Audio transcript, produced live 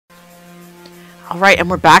Alright, and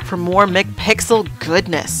we're back for more McPixel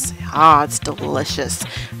goodness. Ah, it's delicious.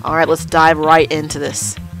 Alright, let's dive right into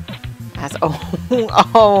this.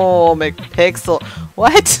 Oh, McPixel.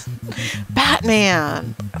 What?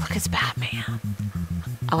 Batman. Look, it's Batman.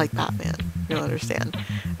 I like Batman. You don't understand.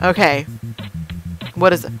 Okay.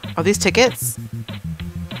 What is it? Are these tickets?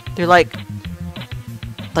 They're like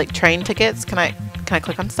train tickets? Can I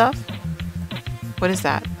click on stuff? What is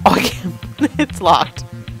that? Oh, I can't. It's locked.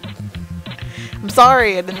 I'm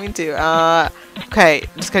sorry, I didn't mean to. Okay,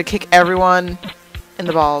 just gonna kick everyone in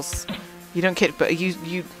the balls. You don't kick, but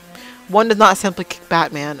one does not simply kick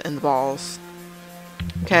Batman in the balls.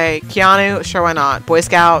 Okay, Keanu, sure, why not? Boy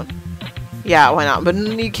Scout, yeah, why not? But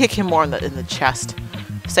you kick him more in the chest.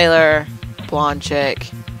 Sailor, blonde chick,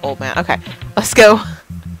 old man. Okay, let's go.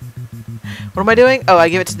 What am I doing? Oh, I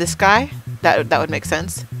give it to this guy. That would make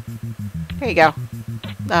sense. There you go.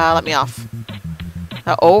 Let me off.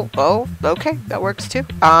 Oh, okay, that works too.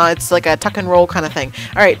 It's like a tuck and roll kind of thing.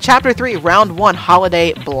 Alright, Chapter 3, Round 1,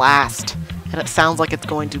 Holiday Blast. And it sounds like it's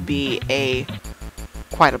going to be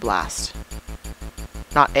quite a blast.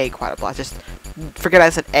 Not quite a blast, just, forget I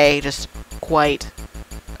said just quite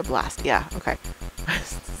a blast. Yeah, okay.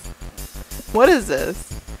 What is this?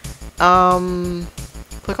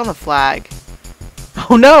 Click on the flag.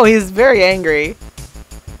 Oh no, he's very angry.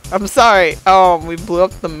 I'm sorry. Oh, we blew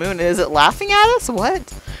up the moon. Is it laughing at us?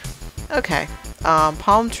 What? Okay.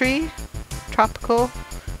 Palm tree. Tropical.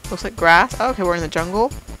 Looks like grass. Oh, okay, we're in the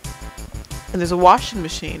jungle. And there's a washing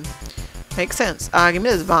machine. Makes sense. Give me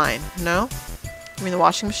this vine. No? Give me the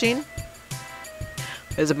washing machine.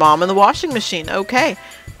 There's a bomb in the washing machine. Okay.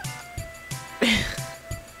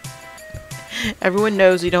 Everyone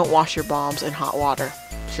knows you don't wash your bombs in hot water.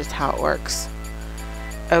 It's just how it works.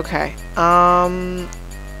 Okay.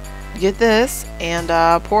 Get this and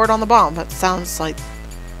pour it on the bomb. That sounds like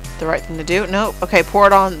the right thing to do. Nope. Okay, pour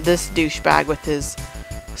it on this douchebag with his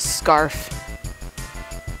scarf.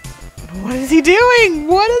 What is he doing?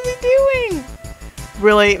 What is he doing?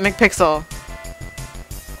 Really, McPixel?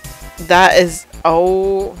 That is...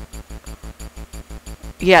 Oh.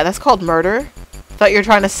 Yeah, that's called murder. Thought you were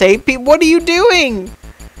trying to save people. What are you doing?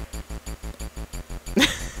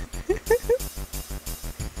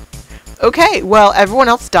 Okay, well, everyone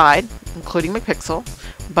else died, including McPixel,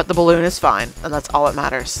 but the balloon is fine, and that's all that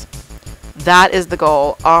matters. That is the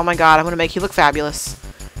goal. Oh my god, I'm going to make you look fabulous.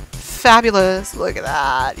 Fabulous. Look at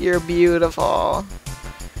that. You're beautiful.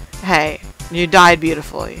 Hey, you died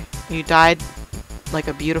beautifully. You died like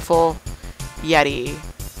a beautiful Yeti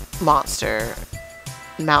monster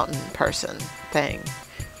mountain person thing.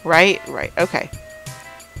 Right? Right. Okay.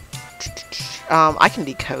 I can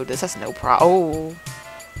decode this. That's no problem. Oh.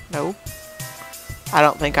 No. I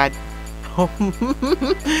don't think I'd...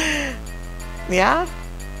 Yeah?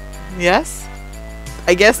 Yes?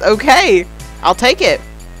 I guess, okay. I'll take it.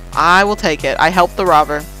 I will take it. I helped the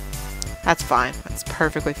robber. That's fine. That's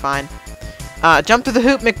perfectly fine. Jump through the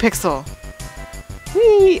hoop, McPixel.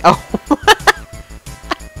 Whee! Oh.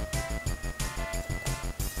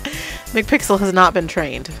 McPixel has not been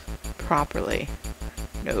trained properly.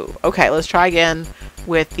 No. Okay, let's try again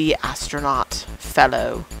with the astronaut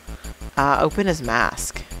fellow. Open his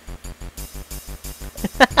mask.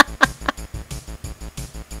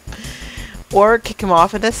 Or kick him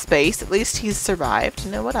off into space. At least he's survived.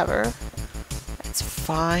 You know, whatever. It's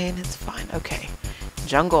fine. It's fine. Okay.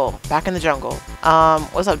 Jungle. Back in the jungle.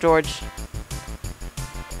 What's up, George?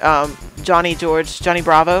 Johnny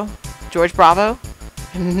Bravo? George Bravo?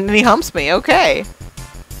 And he humps me. Okay.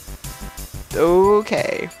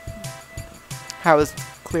 Okay. That was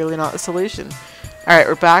clearly not the solution. Alright,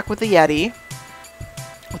 we're back with the Yeti.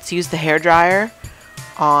 Let's use the hairdryer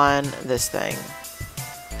on this thing.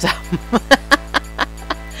 So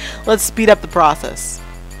let's speed up the process.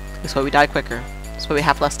 This way we die quicker. This way we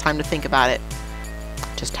have less time to think about it.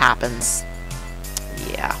 Just happens.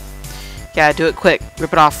 Yeah. Yeah, do it quick.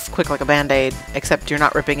 Rip it off quick like a band-aid. Except you're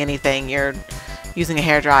not ripping anything. You're using a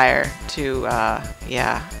hairdryer to,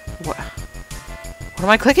 yeah. What am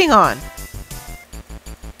I clicking on?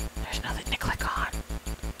 There's nothing to click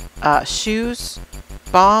on. Shoes,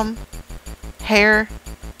 bomb, hair,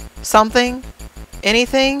 something,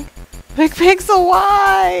 anything. McPixel,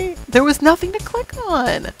 why? There was nothing to click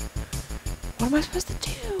on. What am I supposed to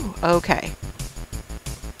do? Okay.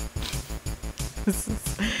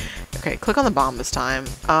 Okay, click on the bomb this time.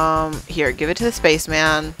 Here, give it to the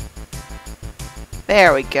spaceman.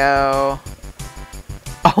 There we go.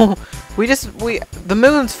 Oh, the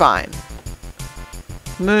moon's fine.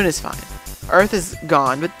 Moon is fine. Earth is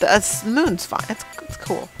gone, but the moon's fine. It's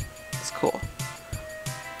cool. It's cool.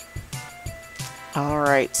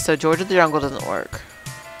 Alright, so George of the Jungle doesn't work.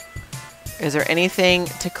 Is there anything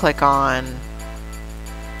to click on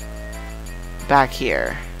back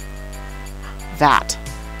here? That.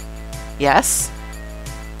 Yes?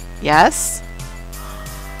 Yes?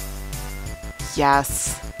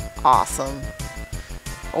 Yes. Awesome.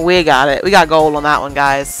 We got it. We got gold on that one,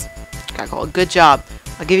 guys. Got gold. Good job.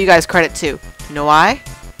 I'll give you guys credit too. You know why?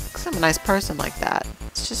 Because I'm a nice person like that.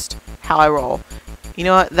 It's just how I roll. You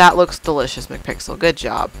know what? That looks delicious, McPixel. Good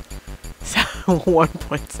job.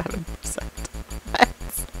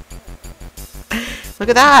 1.7%. Look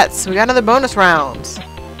at that. So we got another bonus round.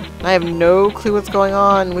 I have no clue what's going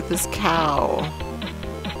on with this cow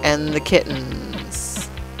and the kittens.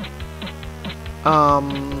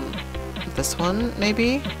 This one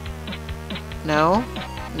maybe? No,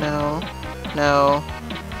 no, no,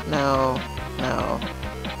 no, no,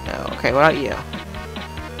 no. Okay, what about you?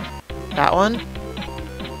 That one?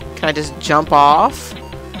 Can I just jump off?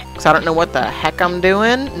 Because I don't know what the heck I'm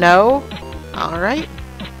doing. No? Alright.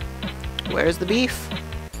 Where's the beef?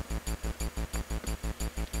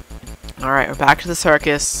 Alright, we're back to the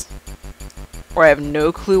circus. Where I have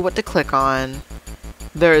no clue what to click on.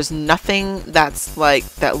 There's nothing that's like,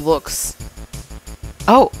 that looks...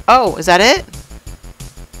 Oh, is that it?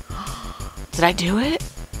 Did I do it?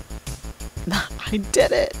 I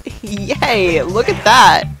did it. Yay, look at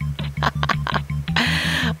that.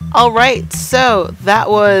 Alright, so that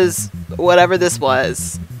was whatever this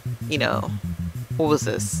was. You know, what was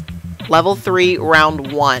this? Level 3,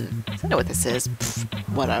 round 1. I know what this is.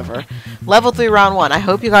 Pfft, whatever. Level 3, round 1. I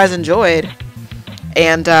hope you guys enjoyed.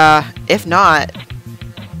 And if not,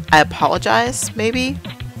 I apologize, maybe?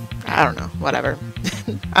 I don't know. Whatever.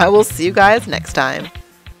 I will see you guys next time.